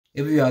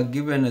If you are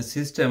given a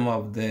system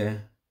of the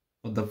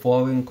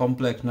following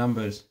complex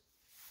numbers,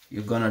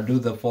 you're gonna do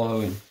the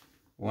following.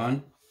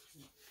 One,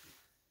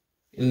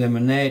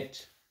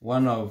 eliminate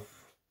one of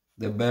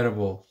the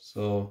variable.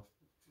 So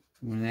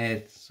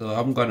eliminate. So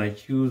I'm gonna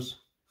choose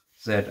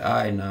zi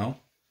now.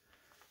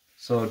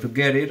 So to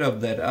get rid of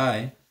that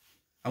I,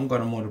 I'm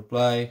gonna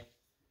multiply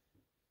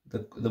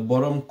the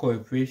bottom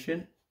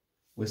coefficient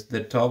with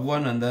the top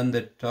one, and then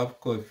the top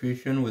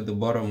coefficient with the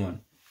bottom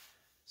one.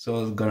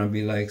 So it's gonna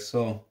be like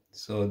so.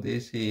 So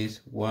this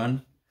is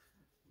 1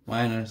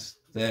 minus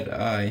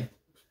zi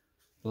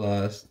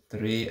plus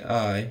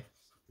 3i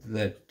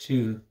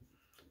z2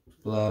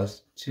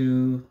 plus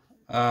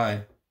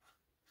 2i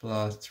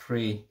plus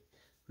 3,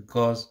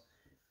 because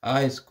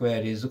I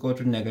squared is equal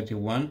to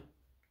 -1,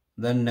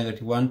 then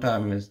 -1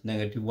 times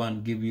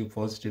 -1 give you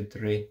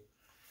 +3,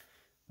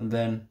 and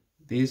then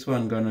this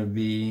one gonna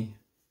be,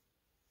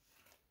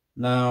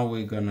 now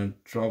we're gonna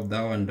drop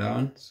that one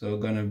down, so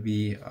gonna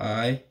be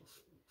I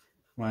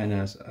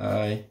minus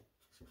I,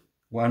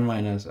 1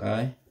 minus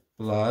I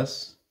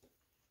plus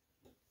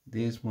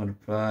this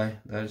multiply,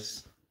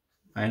 that's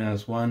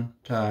 -1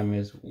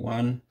 times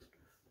 1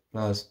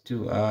 plus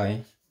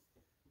 2i,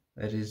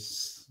 that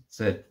is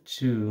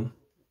z2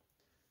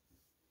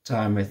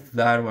 times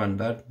that one,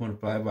 that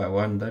multiplied by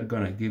 1, that's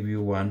gonna give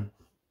you 1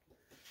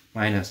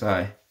 minus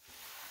I.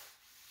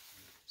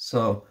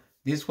 So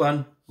this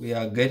one we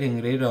are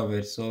getting rid of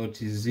it, so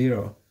it is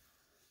 0.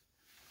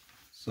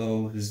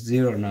 So it's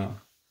 0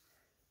 now.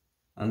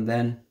 And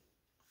then,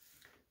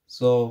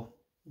 so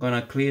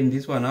gonna clean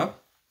this one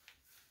up.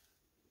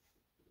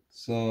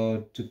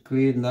 So to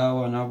clean that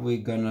one up,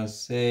 we're gonna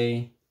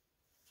say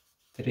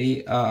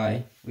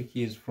 3i, which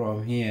is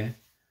from here,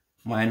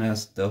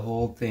 minus the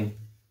whole thing,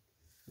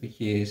 which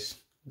is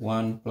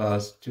 1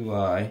 plus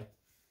 2i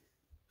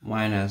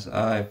minus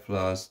I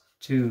plus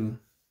 2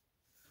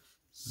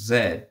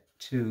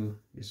 z2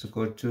 is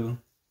equal to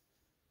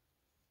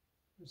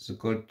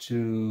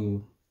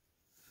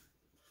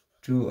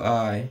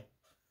 2i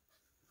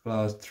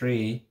plus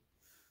 3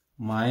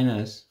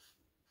 minus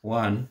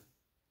 1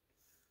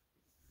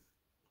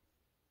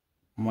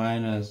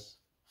 minus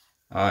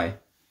I.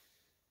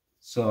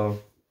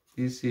 So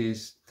this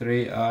is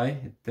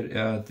 3i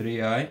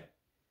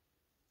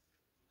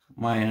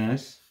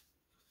minus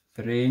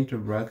 3 into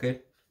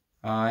bracket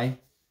I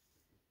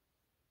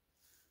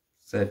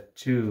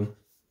z2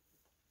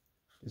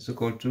 is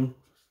equal to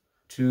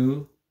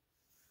 2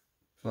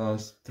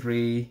 plus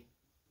 3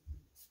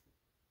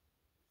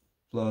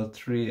 plus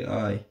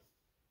 3i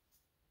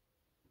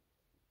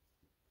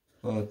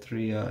plus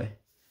 3i.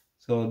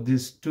 So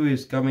this 2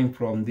 is coming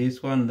from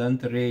this one, then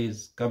 3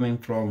 is coming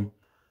from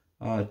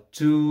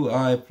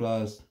 2i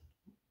plus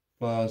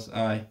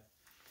I.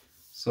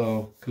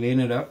 So clean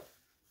it up.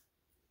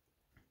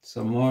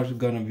 So more is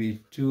gonna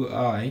be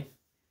 2i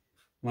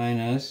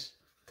minus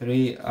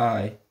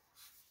 3i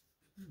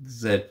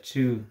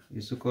z2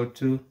 is equal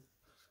to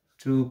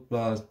 2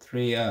 plus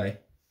 3i.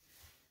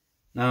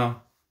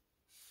 Now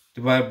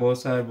divide both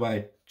sides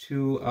by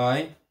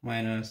 2i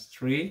minus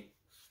 3,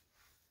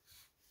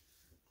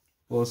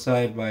 both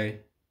sides by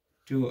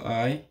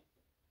 2i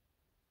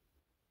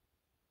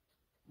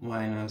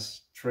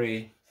minus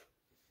 3.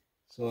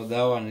 So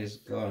that one is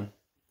gone.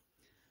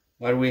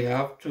 But we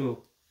have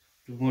to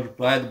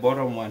multiply the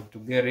bottom one to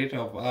get rid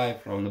of I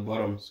from the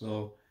bottom.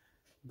 So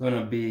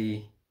gonna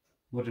be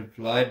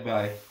multiplied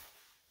by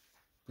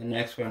the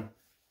next one.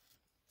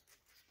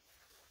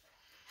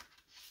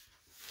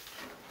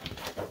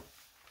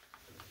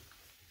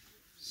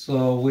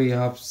 So we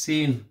have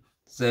seen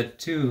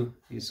z2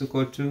 is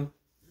equal to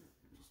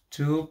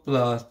 2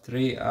 plus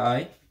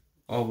 3i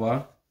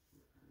over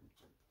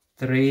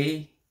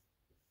 3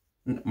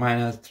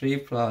 minus 3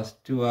 plus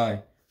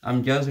 2i.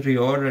 I'm just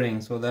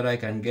reordering so that I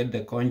can get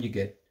the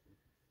conjugate.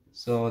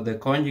 So the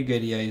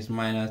conjugate here is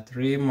minus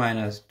 3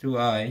 minus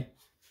 2i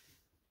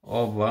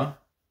over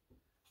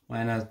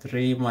minus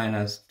 3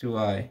 minus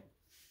 2i.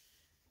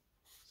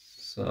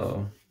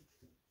 So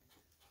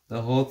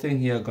the whole thing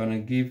here gonna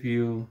give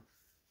you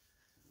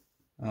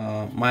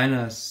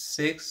minus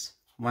 6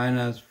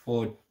 minus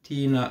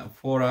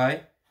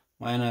 4i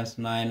minus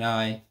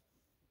 9i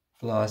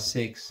plus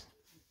 6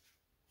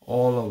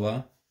 all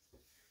over.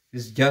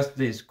 It's just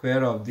the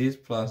square of this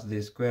plus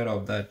the square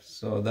of that.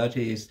 So that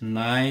is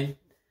 9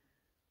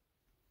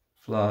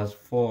 plus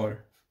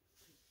 4.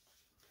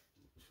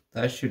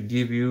 That should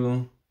give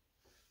you,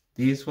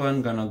 this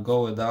one gonna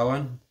go with that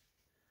one.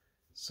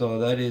 So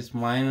that is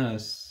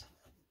minus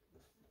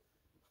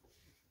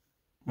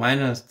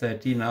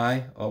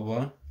 13i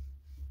over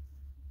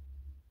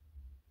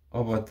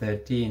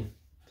 13.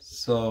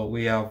 So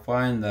we have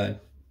found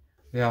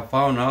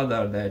out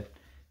that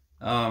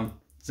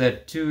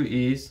z2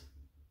 is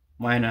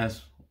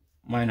minus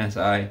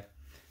I.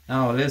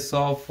 Now let's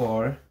solve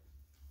for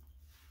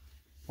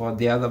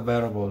the other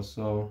variable.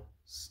 So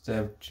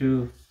step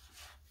 2,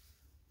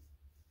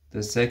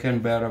 the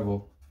second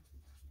variable.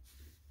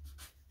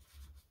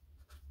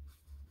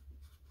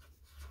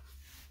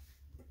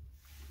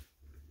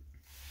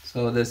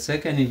 So the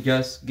second is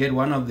just get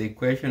one of the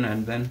equation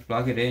and then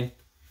plug it in.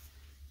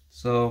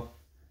 So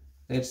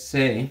let's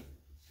say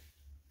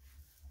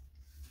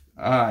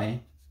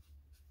I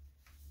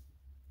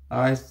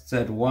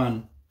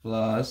z1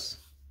 plus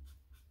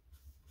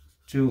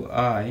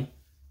 2I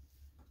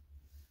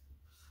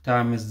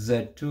times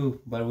z2,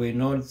 but we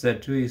know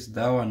z2 is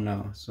that one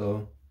now,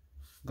 so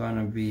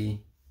gonna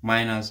be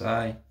minus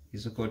I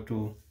is equal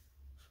to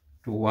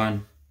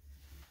 1.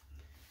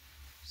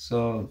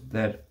 So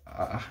that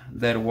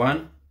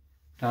 1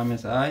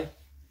 times I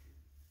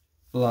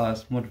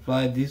plus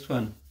multiply this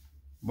one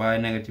by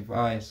negative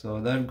I, so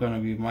that's gonna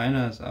be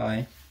minus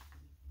I.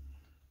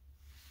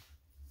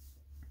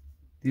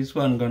 This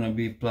one gonna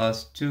be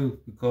plus 2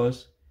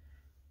 because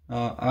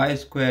I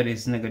squared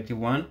is negative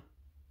 1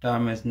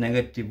 times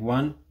negative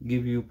 1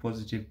 give you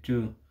positive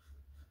 2.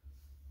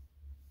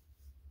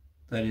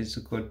 That is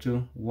equal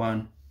to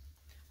 1.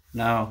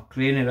 Now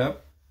clean it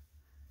up.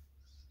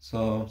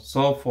 So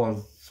for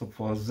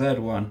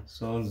z1,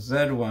 so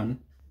z1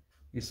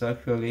 is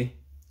actually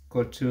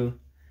equal to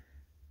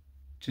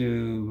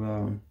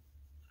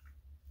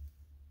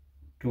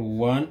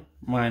 1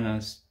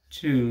 minus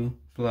 2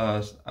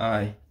 plus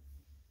I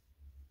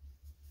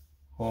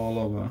all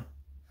over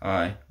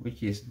I,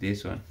 which is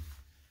this one.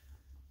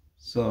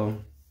 So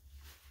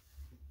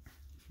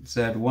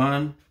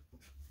z1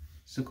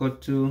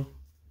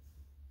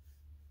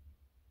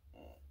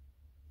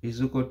 is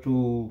equal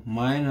to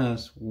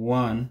minus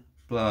 1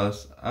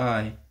 plus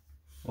I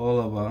all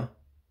over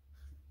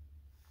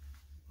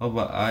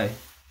I,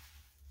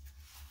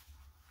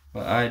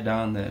 but I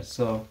down there.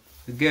 So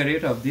to get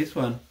rid of this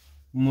one,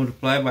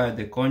 multiply by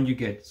the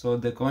conjugate. So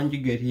the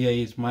conjugate here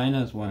is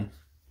minus 1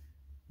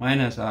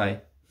 minus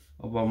I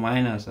over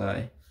minus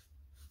I.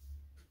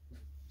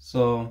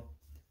 So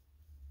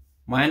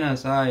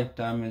minus I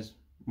times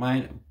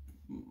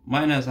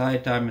minus I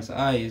times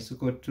I is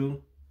equal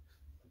to,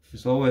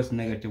 is always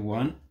negative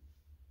 1,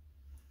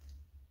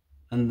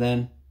 and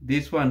then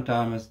this one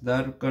times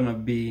that gonna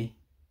be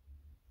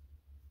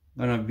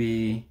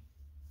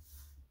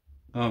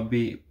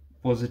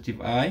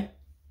positive I,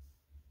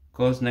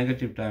 because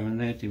negative times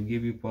negative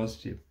give you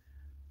positive,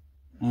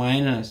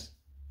 minus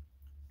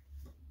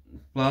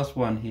plus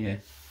 1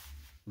 here,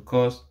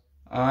 because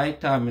I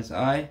times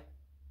I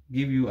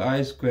give you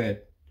I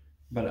squared,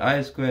 but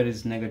I squared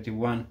is negative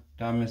 1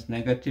 times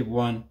negative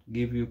 1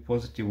 give you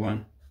positive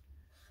 1,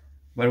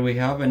 but we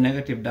have a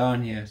negative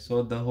down here,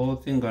 so the whole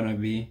thing gonna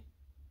be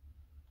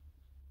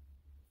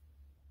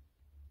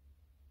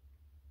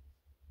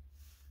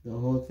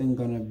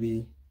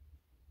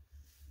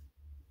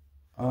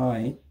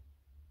I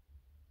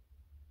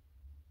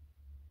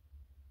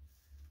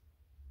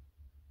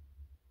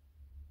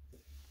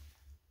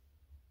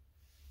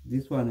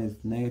this one is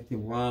negative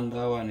 1,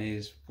 that one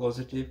is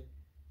positive,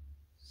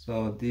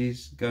 so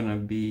this gonna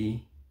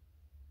be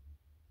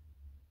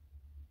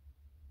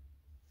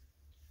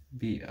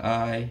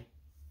I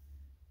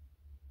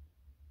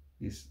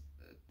is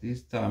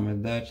this time,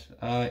 and that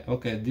I,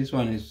 okay, this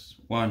one is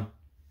 1,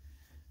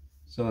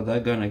 so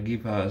that gonna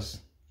give us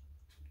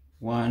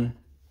 1.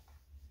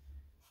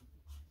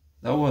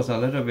 That was a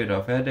little bit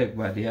of headache,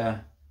 but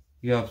yeah,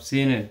 you have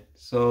seen it.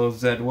 So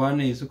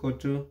z1 is equal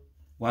to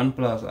 1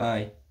 plus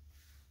I.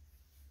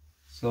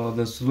 So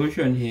the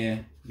solution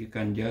here, you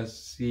can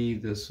just see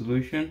the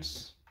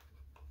solutions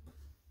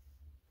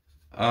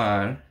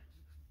are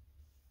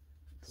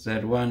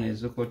z1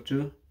 is equal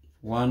to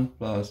 1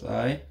 plus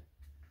I,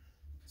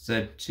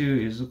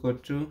 z2 is equal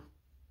to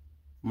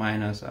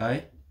minus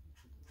I.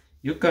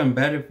 You can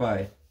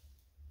verify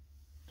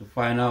to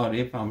find out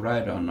if I'm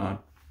right or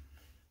not.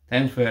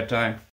 Thanks for your time.